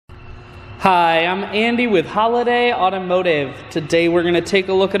Hi, I'm Andy with Holiday Automotive. Today we're going to take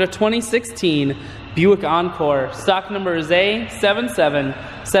a look at a 2016 Buick Encore. Stock number is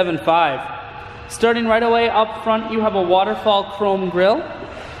A7775. Starting right away up front, you have a waterfall chrome grille.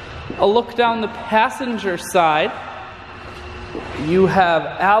 A look down the passenger side, you have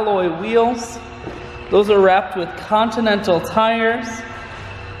alloy wheels. Those are wrapped with Continental tires.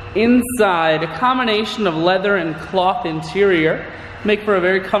 Inside, a combination of leather and cloth interior. Make for a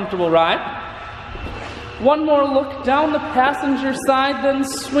very comfortable ride. One more look down the passenger side, then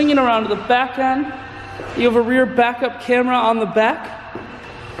swinging around to the back end. You have a rear backup camera on the back.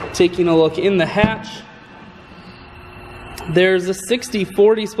 Taking a look in the hatch. There's a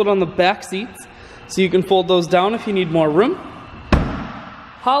 60-40 split on the back seats, so you can fold those down if you need more room.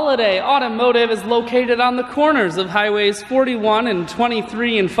 Holiday Automotive is located on the corners of Highways 41 and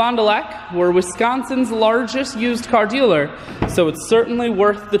 23 in Fond du Lac. We're Wisconsin's largest used car dealer, so it's certainly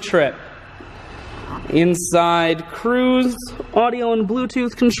worth the trip. Inside, cruise, audio and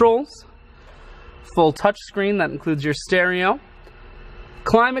Bluetooth controls, full touchscreen that includes your stereo,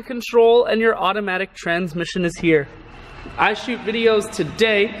 climate control, and your automatic transmission is here. I shoot videos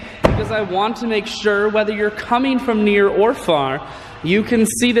today because I want to make sure whether you're coming from near or far, you can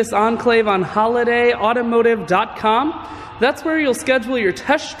see this enclave on holidayautomotive.com. That's where you'll schedule your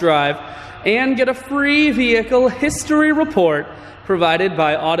test drive and get a free vehicle history report provided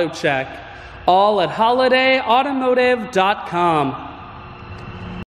by AutoCheck. All at holidayautomotive.com.